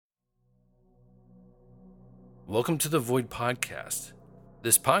Welcome to the Void Podcast.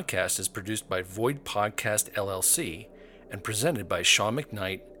 This podcast is produced by Void Podcast LLC and presented by Sean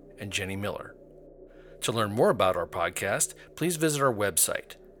McKnight and Jenny Miller. To learn more about our podcast, please visit our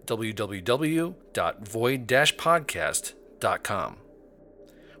website, www.void-podcast.com.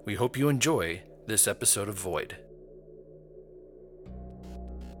 We hope you enjoy this episode of Void.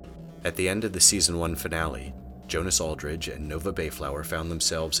 At the end of the Season 1 finale, Jonas Aldridge and Nova Bayflower found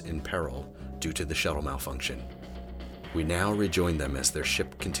themselves in peril due to the shuttle malfunction. We now rejoin them as their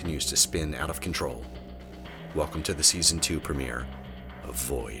ship continues to spin out of control. Welcome to the Season 2 premiere of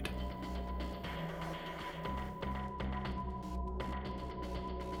Void.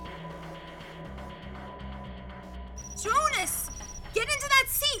 Jonas! Get into that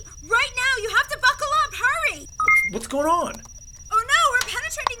seat! Right now! You have to buckle up! Hurry! What's going on? Oh no! We're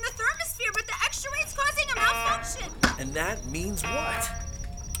penetrating the thermosphere, but the extra weight's causing a malfunction! And that means what?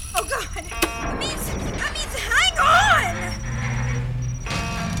 Oh god! That means hang on!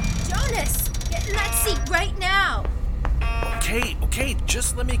 Jonas! Get in that seat right now! Okay,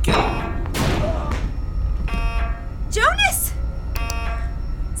 just let me get... Jonas!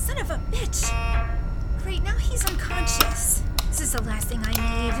 Son of a bitch! Great, now he's unconscious. This is the last thing I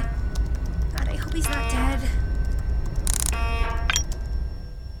need. God, I hope he's not dead.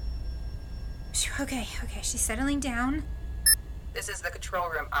 Okay, she's settling down. This is the control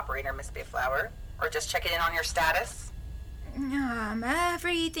room operator, Miss Bayflower. Or just checking in on your status?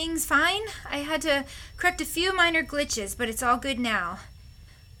 Everything's fine. I had to correct a few minor glitches, but it's all good now.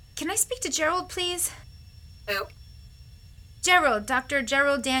 Can I speak to Gerald, please? Who? Gerald, Dr.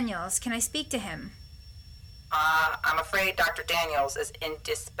 Gerald Daniels. Can I speak to him? I'm afraid Dr. Daniels is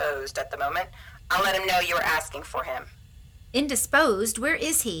indisposed at the moment. I'll let him know you were asking for him. Indisposed? Where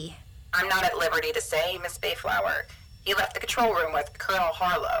is he? I'm not at liberty to say, Miss Bayflower. He left the control room with Colonel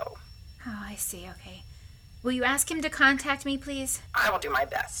Harlow. Oh, I see, okay. Will you ask him to contact me, please? I will do my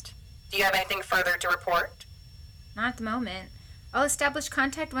best. Do you have anything further to report? Not at the moment. I'll establish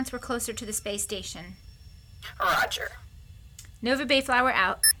contact once we're closer to the space station. Roger. Nova Bayflower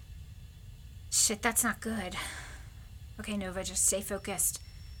out. Shit, that's not good. Okay, Nova, just stay focused.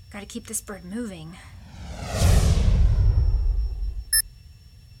 Gotta keep this bird moving.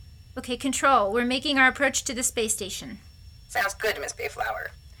 Okay, Control, we're making our approach to the space station. Sounds good, Miss Bayflower.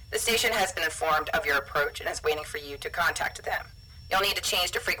 The station has been informed of your approach and is waiting for you to contact them. You'll need to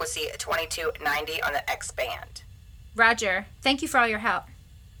change to frequency 2290 on the X band. Roger. Thank you for all your help.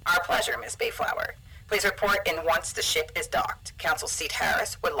 Our pleasure, Miss Bayflower. Please report in once the ship is docked. Council Seat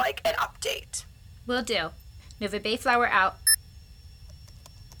Harris would like an update. Will do. Nova Bayflower out.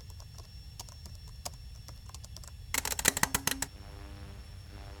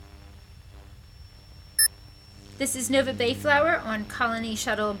 This is Nova Bayflower on Colony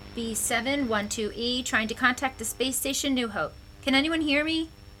Shuttle B712E trying to contact the space station New Hope. Can anyone hear me?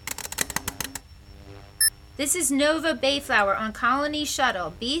 This is Nova Bayflower on Colony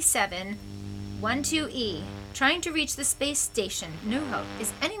Shuttle B712E trying to reach the space station New Hope.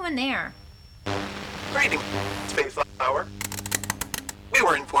 Is anyone there? Greetings, Bayflower. We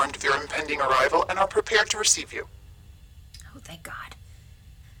were informed of your impending arrival and are prepared to receive you. Oh, thank God.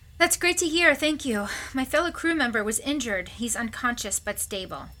 That's great to hear, thank you. My fellow crew member was injured. He's unconscious but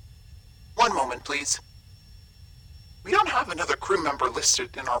stable. One moment, please. We don't have another crew member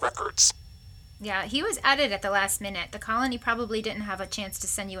listed in our records. Yeah, he was added at the last minute. The colony probably didn't have a chance to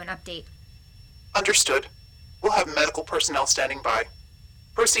send you an update. Understood. We'll have medical personnel standing by.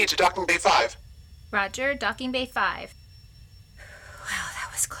 Proceed to Docking Bay 5. Roger, Docking Bay 5. Wow, that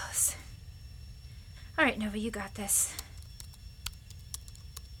was close. All right, Nova, you got this.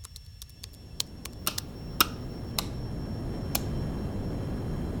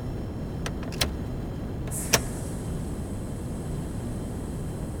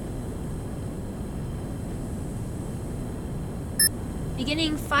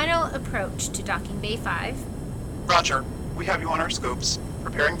 Beginning final approach to Docking Bay 5. Roger. We have you on our scopes.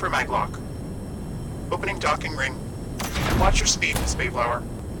 Preparing for maglock. Opening docking ring. Watch your speed, Miss Bayflower.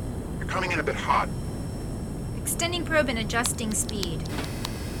 You're coming in a bit hot. Extending probe and adjusting speed.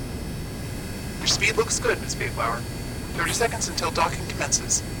 Your speed looks good, Miss Bayflower. 30 seconds until docking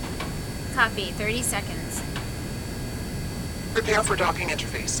commences. Copy, 30 seconds. Prepare for docking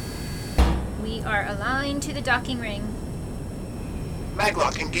interface. We are aligned to the docking ring.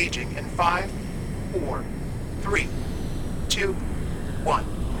 Maglock engaging in 5, 4, 3, 2, 1.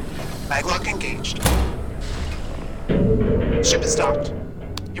 Maglock engaged. Ship is docked.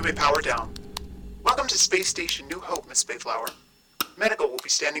 You may power down. Welcome to Space Station New Hope, Miss Bayflower. Medical will be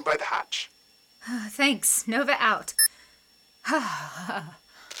standing by the hatch. Thanks. Nova out.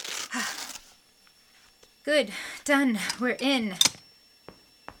 Good. Done. We're in.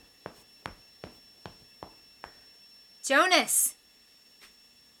 Jonas!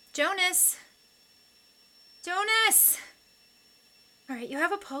 Jonas! Jonas! All right, you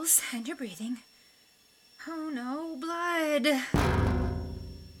have a pulse and you're breathing. Oh no, blood.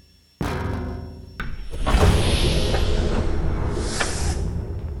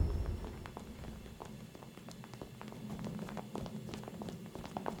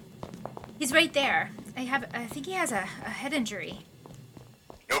 He's right there. I think he has a head injury.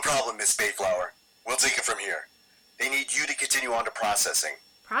 No problem, Miss Bayflower. We'll take it from here. They need you to continue on to processing.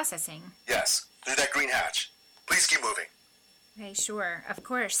 Processing? Yes, through that green hatch. Please keep moving. Okay, sure. Of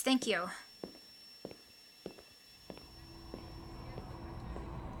course. Thank you.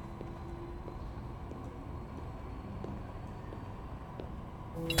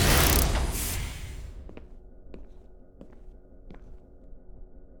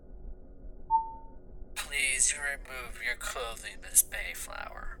 Please remove your clothing, Miss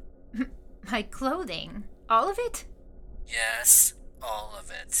Bayflower. My clothing? All of it? Yes, all of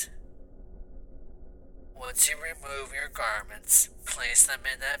it. Once you remove your garments, place them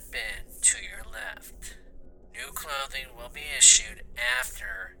in that bin to your left. New clothing will be issued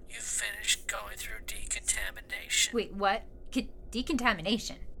after you've finished going through decontamination. Wait, what?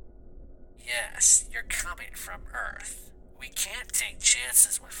 Decontamination? Yes, you're coming from Earth. We can't take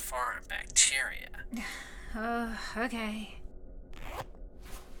chances with foreign bacteria. Oh, okay.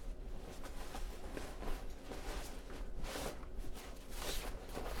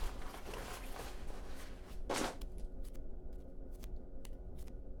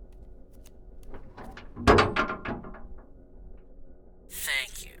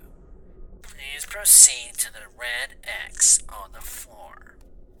 Thank you. Please proceed to the red X on the floor.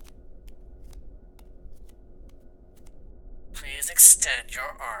 Please extend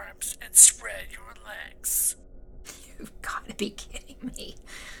your arms and spread your legs. You've got to be kidding me.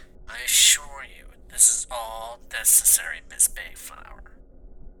 I assure you, this is all necessary, Miss Bayflower.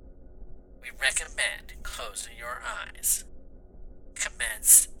 We recommend closing your eyes.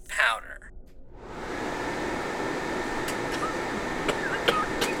 Commence powder.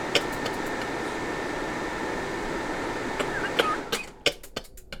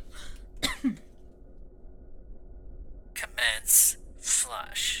 Commence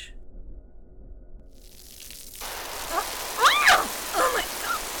flush. Oh my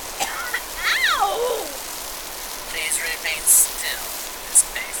god! Ow! Please remain still, Miss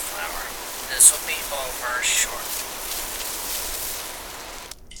Bayflower. This will be over shortly.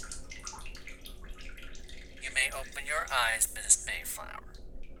 You may open your eyes, Miss Bayflower.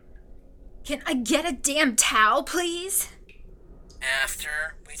 Can I get a damn towel, please?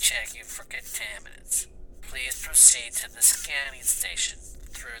 After we check you for contaminants, please proceed to the scanning station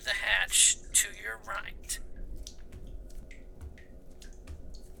through the hatch to your right.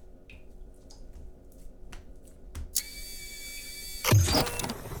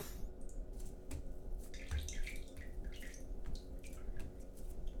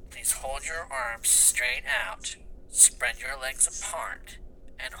 Please hold your arms straight out, spread your legs apart,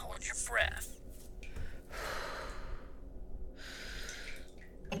 and hold your breath.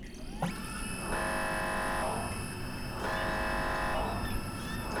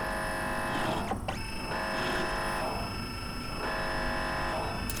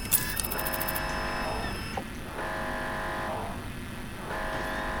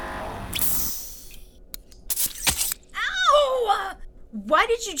 Ow! Why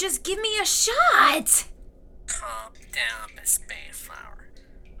did you just give me a shot? Calm down, Miss Bayflower.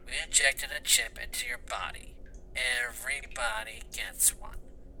 We injected a chip into your body. Everybody gets one.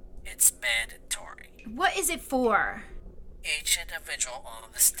 It's mandatory. What is it for? Each individual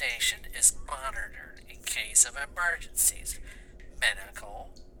on the station is monitored in case of emergencies,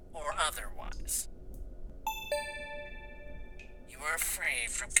 medical or otherwise. You are free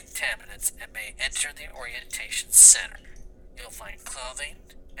from contaminants and may enter the orientation center. You'll find clothing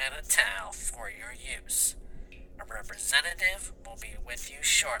and a towel for your use. A representative will be with you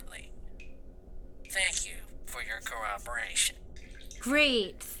shortly. Thank you for your cooperation.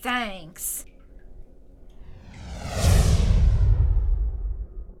 Great, thanks.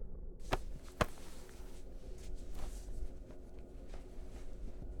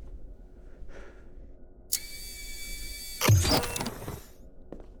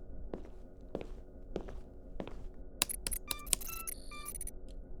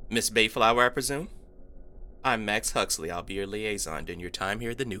 Miss Bayflower, I presume? I'm Max Huxley. I'll be your liaison during your time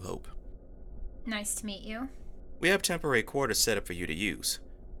here at the New Hope. Nice to meet you. We have temporary quarters set up for you to use.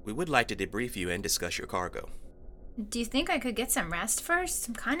 We would like to debrief you and discuss your cargo. Do you think I could get some rest first?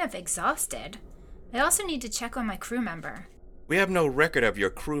 I'm kind of exhausted. I also need to check on my crew member. We have no record of your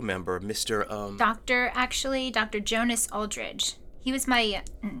crew member, Mr. Dr. Jonas Aldridge. He was my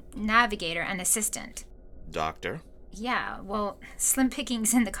navigator and assistant. Doctor? Yeah, well, slim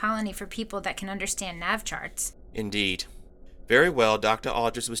pickings in the colony for people that can understand nav charts. Indeed. Very well, Dr.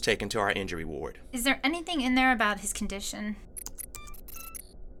 Aldridge was taken to our injury ward. Is there anything in there about his condition?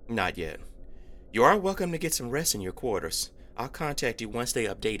 Not yet. You are welcome to get some rest in your quarters. I'll contact you once they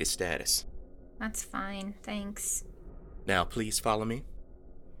update his status. That's fine, thanks. Now, please follow me.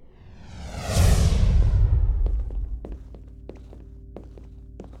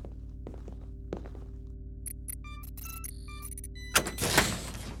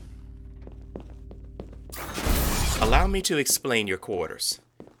 Allow me to explain your quarters.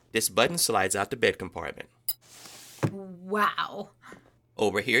 This button slides out the bed compartment. Wow.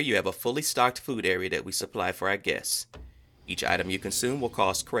 Over here, you have a fully stocked food area that we supply for our guests. Each item you consume will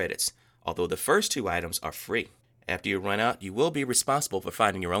cost credits, although the first 2 items are free. After you run out, you will be responsible for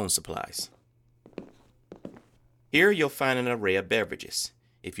finding your own supplies. Here, you'll find an array of beverages.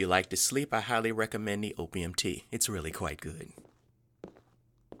 If you like to sleep, I highly recommend the opium tea. It's really quite good.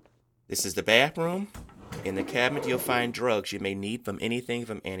 This is the bathroom. In the cabinet, you'll find drugs you may need, from anything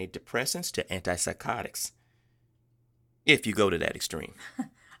from antidepressants to antipsychotics. If you go to that extreme.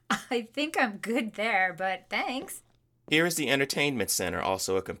 I think I'm good there, but thanks. Here is the entertainment center,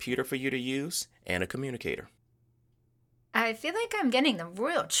 also a computer for you to use and a communicator. I feel like I'm getting the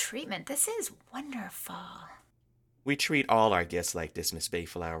royal treatment. This is wonderful. We treat all our guests like this, Miss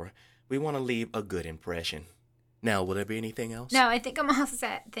Bayflower. We want to leave a good impression. Now, will there be anything else? No, I think I'm all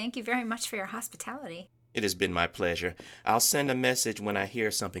set. Thank you very much for your hospitality. It has been my pleasure. I'll send a message when I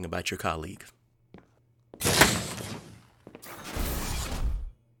hear something about your colleague.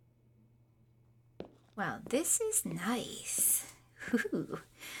 Well, this is nice. Ooh,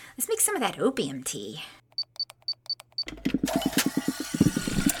 let's make some of that opium tea.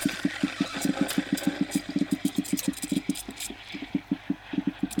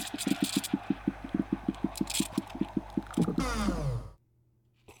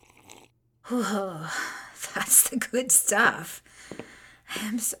 Whoa, that's the good stuff.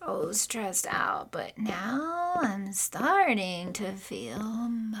 I'm so stressed out, but now I'm starting to feel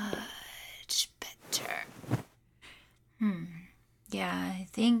much better. Yeah, I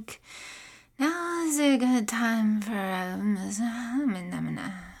think now is a good time for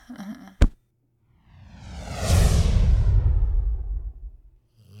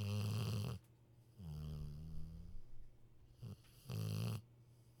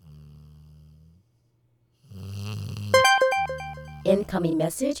Incoming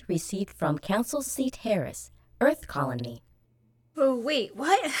message received from Council Seat Harris, Earth Colony. Oh, wait,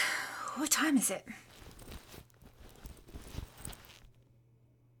 what? What time is it?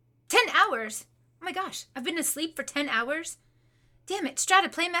 10 hours? Oh my gosh, I've been asleep for 10 hours? Damn it, Strata,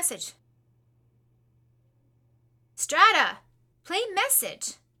 play message. Strata, play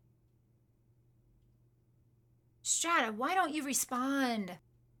message. Strata, why don't you respond?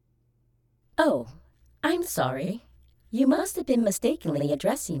 Oh, I'm sorry. You must have been mistakenly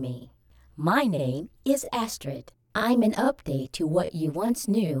addressing me. My name is Astrid. I'm an update to what you once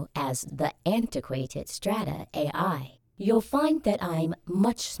knew as the antiquated Strata AI. You'll find that I'm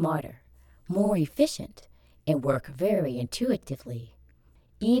much smarter, more efficient, and work very intuitively,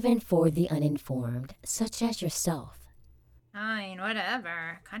 even for the uninformed, such as yourself. Fine,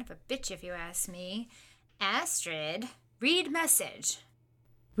 whatever. Kind of a bitch if you ask me. Astrid, read message.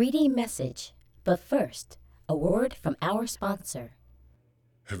 Reading message, but first, a word from our sponsor.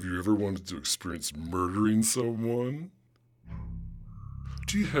 Have you ever wanted to experience murdering someone?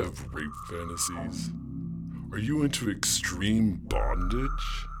 Do you have rape fantasies? Are you into extreme bondage?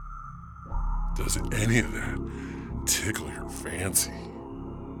 Does any of that tickle your fancy?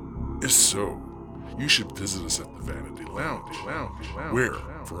 If so, you should visit us at the Vanity Lounge, where,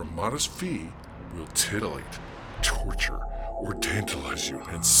 for a modest fee, we'll titillate, torture, or tantalize you,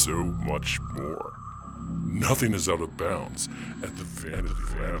 and so much more. Nothing is out of bounds at the Vanity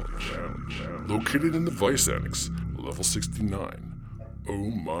Lounge, located in the Vice Annex, level 69. Oh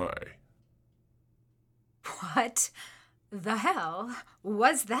my. What the hell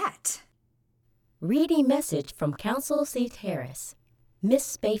was that? Reading message from Council Seat Harris.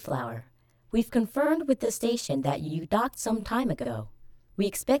 Miss Bayflower, we've confirmed with the station that you docked some time ago. We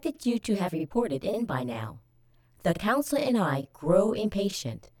expected you to have reported in by now. The Council and I grow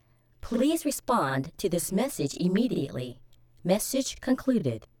impatient. Please respond to this message immediately. Message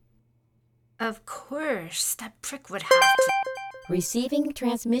concluded. Of course, that prick would have to. Receiving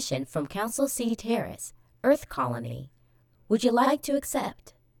transmission from Council Seat Harris, Earth Colony. Would you like to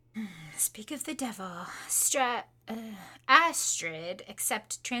accept? Speak of the devil. Astrid,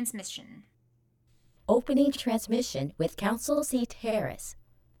 accept transmission. Opening transmission with Council Seat Harris.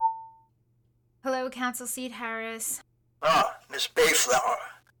 Hello, Council Seat Harris. Ah, Miss Bayflower.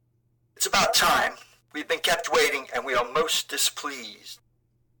 It's about time. We've been kept waiting, and we are most displeased.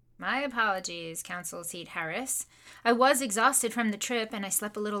 My apologies, Council Seat Harris. I was exhausted from the trip, and I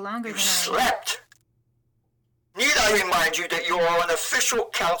slept a little longer You than slept? Need I remind you that you are an official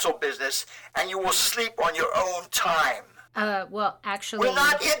council business, and you will sleep on your own time? Well, actually... We're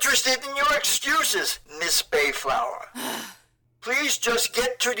not interested in your excuses, Miss Bayflower. Please just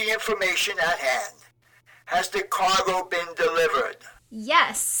get to the information at hand. Has the cargo been delivered?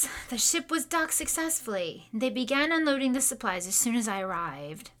 Yes, the ship was docked successfully. They began unloading the supplies as soon as I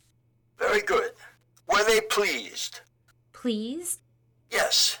arrived. Very good. Were they pleased? Pleased?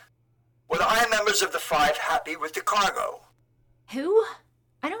 Yes. Were the high members of the Five happy with the cargo? Who?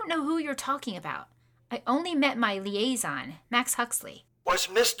 I don't know who you're talking about. I only met my liaison, Max Huxley. Was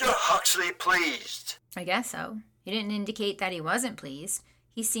Mr. Huxley pleased? I guess so. He didn't indicate that he wasn't pleased.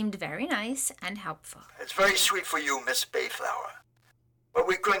 He seemed very nice and helpful. It's very sweet for you, Miss Bayflower. But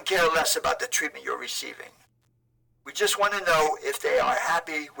we couldn't care less about the treatment you're receiving. We just want to know if they are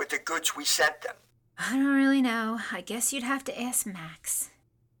happy with the goods we sent them. I don't really know. I guess you'd have to ask Max.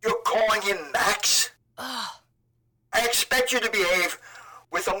 You're calling him Max? Ugh. I expect you to behave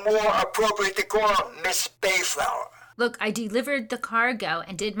with a more appropriate decorum, Miss Bayflower. Look, I delivered the cargo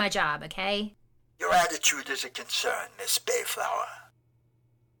and did my job, okay? Your attitude is a concern, Miss Bayflower.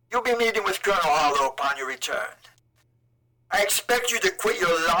 You'll be meeting with Colonel Harlow upon your return. I expect you to quit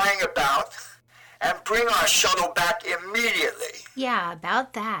your lying about and bring our shuttle back immediately. Yeah,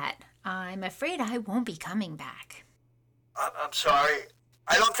 about that. I'm afraid I won't be coming back. I'm sorry.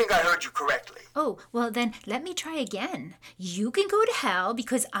 I don't think I heard you correctly. Oh, well then, let me try again. You can go to hell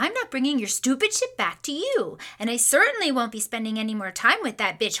because I'm not bringing your stupid ship back to you. And I certainly won't be spending any more time with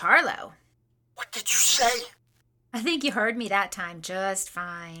that bitch Harlow. What did you say? I think you heard me that time just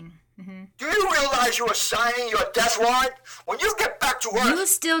fine. Do you realize you are signing your death warrant? When you get back to Earth... You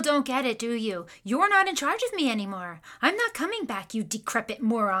still don't get it, do you? You're not in charge of me anymore. I'm not coming back, you decrepit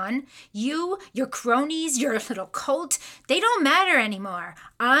moron. You, your cronies, your little cult, they don't matter anymore.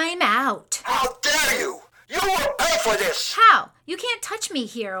 I'm out. How dare you! You will pay for this! How? You can't touch me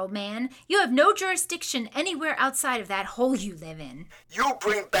here, old man. You have no jurisdiction anywhere outside of that hole you live in. You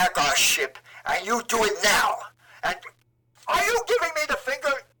bring back our ship, and you do it now. And are you giving me the finger?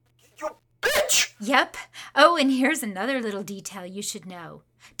 You bitch! Yep. Oh, and here's another little detail you should know.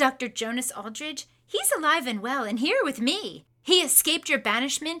 Dr. Jonas Aldridge, he's alive and well and here with me. He escaped your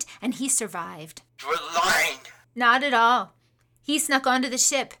banishment, and he survived. You're lying. Not at all. He snuck onto the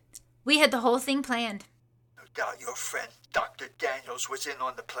ship. We had the whole thing planned. No doubt your friend Dr. Daniels was in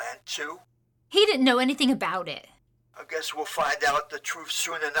on the plan, too. He didn't know anything about it. I guess we'll find out the truth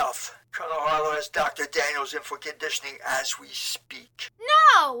soon enough. Colonel Harlow has Dr. Daniels in for conditioning as we speak.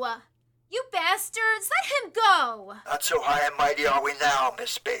 No! You bastards, let him go! Not so high and mighty are we now,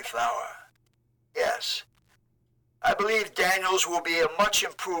 Miss Bayflower. Yes. I believe Daniels will be a much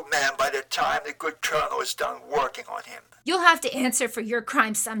improved man by the time the good colonel is done working on him. You'll have to answer for your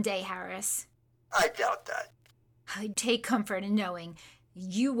crimes someday, Harris. I doubt that. I take comfort in knowing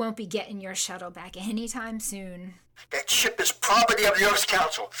you won't be getting your shuttle back anytime soon. That ship is property of the Earth's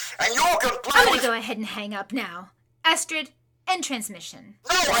Council, and you'll comply I'm gonna with... go ahead and hang up now. Astrid, end transmission.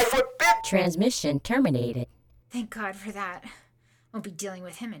 No, I forbid... Transmission terminated. Thank God for that. Won't be dealing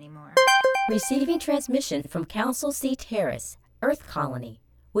with him anymore. Receiving transmission from Council Seat Harris, Earth Colony.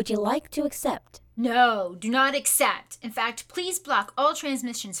 Would you like to accept? No, do not accept. In fact, please block all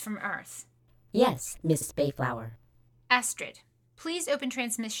transmissions from Earth. Yes, Miss Bayflower. Astrid, please open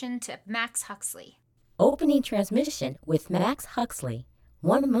transmission to Max Huxley. Opening transmission with Max Huxley.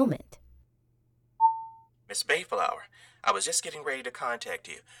 One moment. Miss Bayflower, I was just getting ready to contact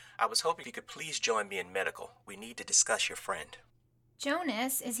you. I was hoping you could please join me in medical. We need to discuss your friend.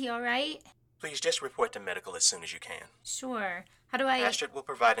 Jonas, is he all right? Please just report to medical as soon as you can. Sure. How do I... Astrid will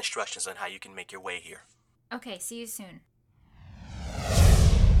provide instructions on how you can make your way here. Okay, see you soon.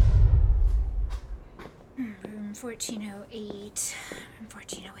 Room 1408. Room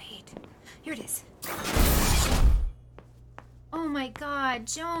 1408. Here it is. Oh my God,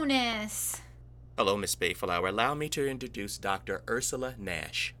 Jonas. Hello, Miss Bayflower. Allow me to introduce Dr. Ursula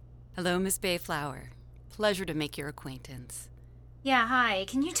Nash. Hello, Miss Bayflower. Pleasure to make your acquaintance. Yeah, hi.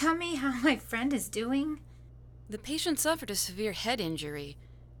 Can you tell me how my friend is doing? The patient suffered a severe head injury.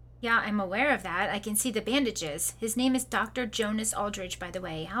 Yeah, I'm aware of that. I can see the bandages. His name is Dr. Jonas Aldridge, by the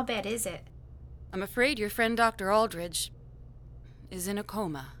way. How bad is it? I'm afraid your friend Dr. Aldridge is in a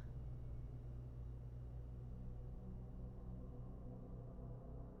coma.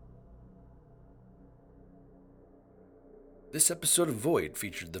 This episode of Void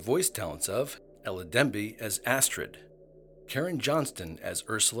featured the voice talents of Ella Demby as Astrid, Karen Johnston as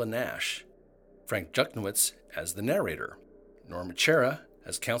Ursula Nash, Frank Juchnowitz as the narrator, Norma Chera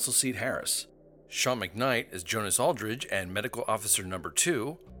as Council Seat Harris, Sean McKnight as Jonas Aldridge and Medical Officer Number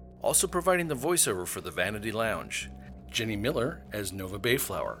 2, also providing the voiceover for the Vanity Lounge, Jenny Miller as Nova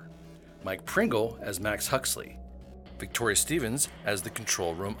Bayflower, Mike Pringle as Max Huxley, Victoria Stevens as the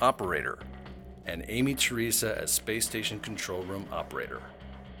Control Room Operator, and Amy Teresa as Space Station Control Room Operator.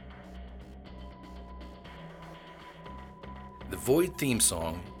 The Void theme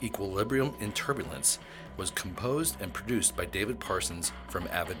song, Equilibrium in Turbulence, was composed and produced by David Parsons from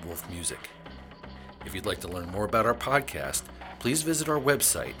Avid Wolf Music. If you'd like to learn more about our podcast, please visit our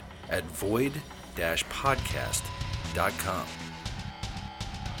website at void-podcast.com.